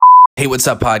Hey, what's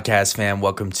up, podcast fam?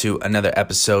 Welcome to another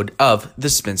episode of the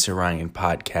Spencer Ryan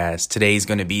Podcast. Today is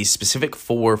going to be specific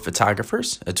for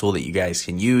photographers, a tool that you guys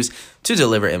can use to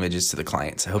deliver images to the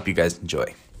clients. I hope you guys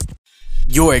enjoy.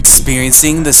 You're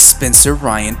experiencing the Spencer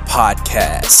Ryan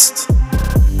Podcast.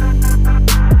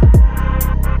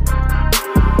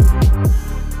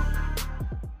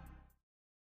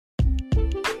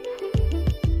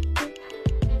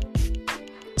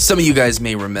 Some of you guys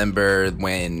may remember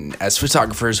when, as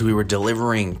photographers, we were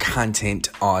delivering content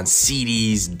on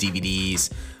CDs, DVDs.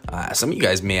 Some of you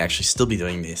guys may actually still be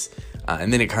doing this.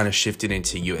 And then it kind of shifted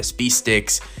into USB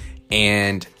sticks.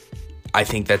 And I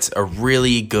think that's a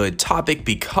really good topic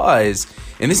because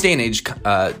in this day and age,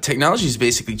 technology is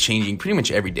basically changing pretty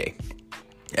much every day.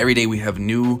 Every day we have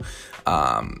new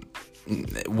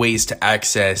ways to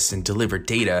access and deliver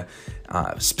data.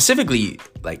 Specifically,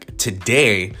 like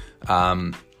today,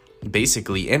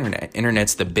 basically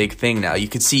internet's the big thing now. You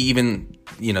could see even,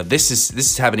 this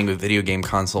is happening with video game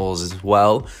consoles as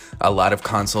well. A lot of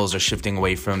consoles are shifting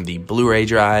away from the Blu-ray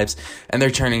drives and they're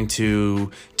turning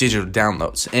to digital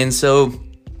downloads. And so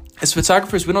as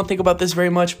photographers, we don't think about this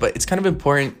very much, but it's kind of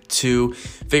important to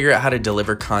figure out how to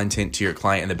deliver content to your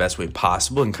client in the best way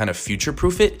possible and kind of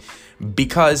future-proof it.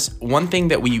 Because one thing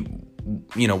that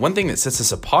sets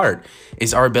us apart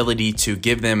is our ability to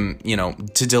give them,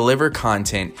 to deliver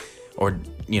content or,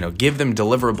 give them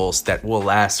deliverables that will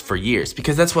last for years,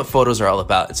 because that's what photos are all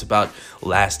about. It's about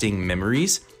lasting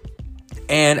memories.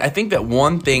 And I think that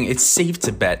one thing, it's safe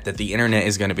to bet that the internet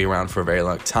is going to be around for a very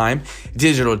long time.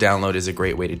 Digital download is a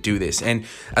great way to do this. And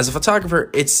as a photographer,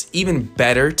 it's even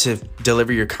better to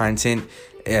deliver your content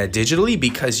digitally,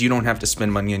 because you don't have to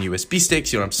spend money on USB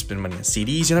sticks, you don't have to spend money on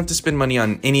CDs, you don't have to spend money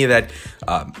on any of that,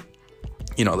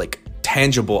 like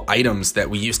tangible items that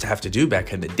we used to have to do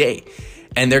back in the day.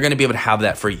 And they're going to be able to have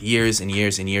that for years and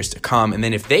years and years to come. And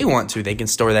then if they want to, they can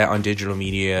store that on digital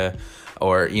media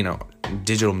or,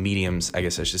 digital mediums, I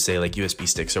guess I should say, like USB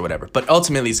sticks or whatever. But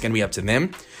ultimately, it's going to be up to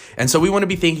them. And so we want to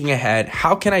be thinking ahead,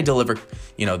 how can I deliver,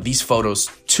 these photos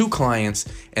to clients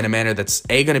in a manner that's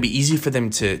A, going to be easy for them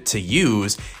to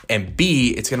use, and B,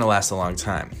 it's going to last a long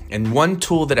time. And one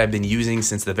tool that I've been using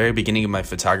since the very beginning of my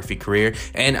photography career,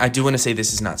 and I do want to say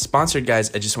this is not sponsored,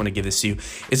 guys, I just want to give this to you,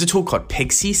 is a tool called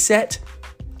Pixieset.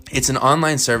 It's an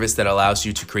online service that allows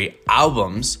you to create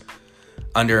albums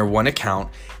under one account.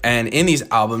 And in these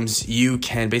albums, you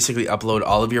can basically upload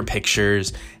all of your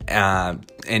pictures and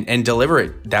deliver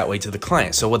it that way to the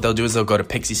client. So what they'll do is they'll go to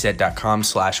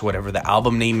pixieset.com/whatever the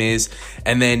album name is,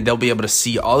 and then they'll be able to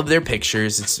see all of their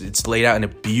pictures. It's laid out in a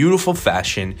beautiful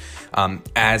fashion.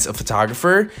 As a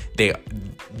photographer,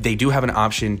 they do have an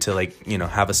option to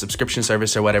have a subscription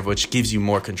service or whatever, which gives you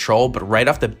more control. But right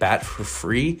off the bat, for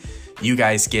free, you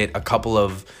guys get a couple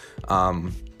of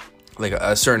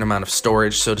a certain amount of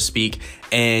storage, so to speak,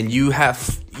 and you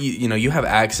have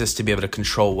access to be able to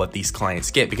control what these clients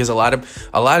get, because a lot of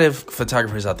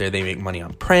photographers out there, they make money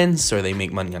on prints, or they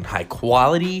make money on high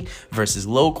quality versus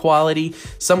low quality.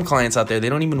 Some clients out there, they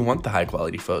don't even want the high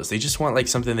quality photos, they just want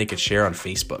something they could share on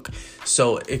Facebook.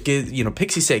 So it gives,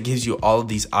 Pixieset gives you all of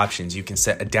these options. You can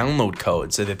set a download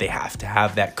code so that they have to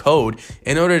have that code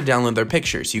in order to download their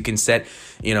pictures. You can set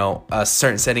a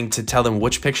certain setting to tell them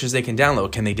which pictures they can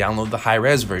download. Can they download the high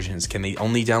res versions? Can they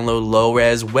only download low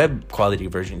res web quality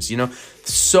versions?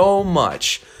 So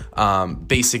much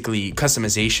basically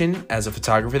customization as a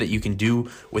photographer that you can do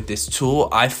with this tool.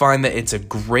 I find that it's a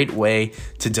great way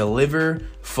to deliver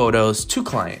photos to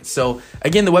clients. So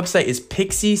again, the website is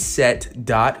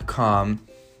pixieset.com.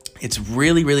 It's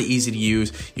really, really easy to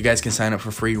use. You guys can sign up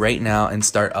for free right now and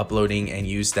start uploading and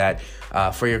use that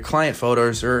for your client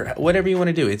photos or whatever you want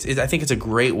to do. I think it's a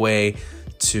great way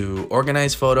to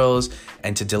organize photos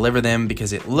and to deliver them,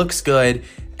 because it looks good,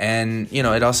 and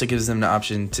it also gives them the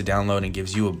option to download and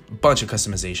gives you a bunch of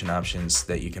customization options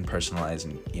that you can personalize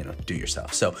and do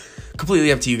yourself. So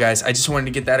completely up to you guys. I just wanted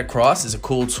to get that across. It's a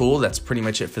cool tool. That's pretty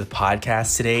much it for the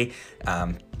podcast today.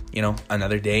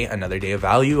 Another day of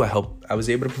value. I hope I was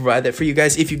able to provide that for you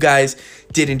guys. If you guys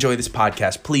did enjoy this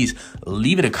podcast, please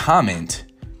leave it a comment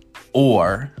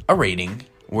or a rating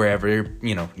wherever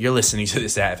you're listening to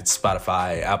this at. If it's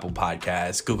Spotify, Apple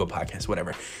Podcasts, Google Podcasts,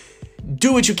 whatever.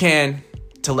 Do what you can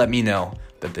to let me know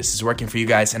that this is working for you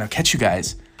guys, and I'll catch you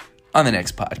guys on the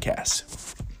next podcast.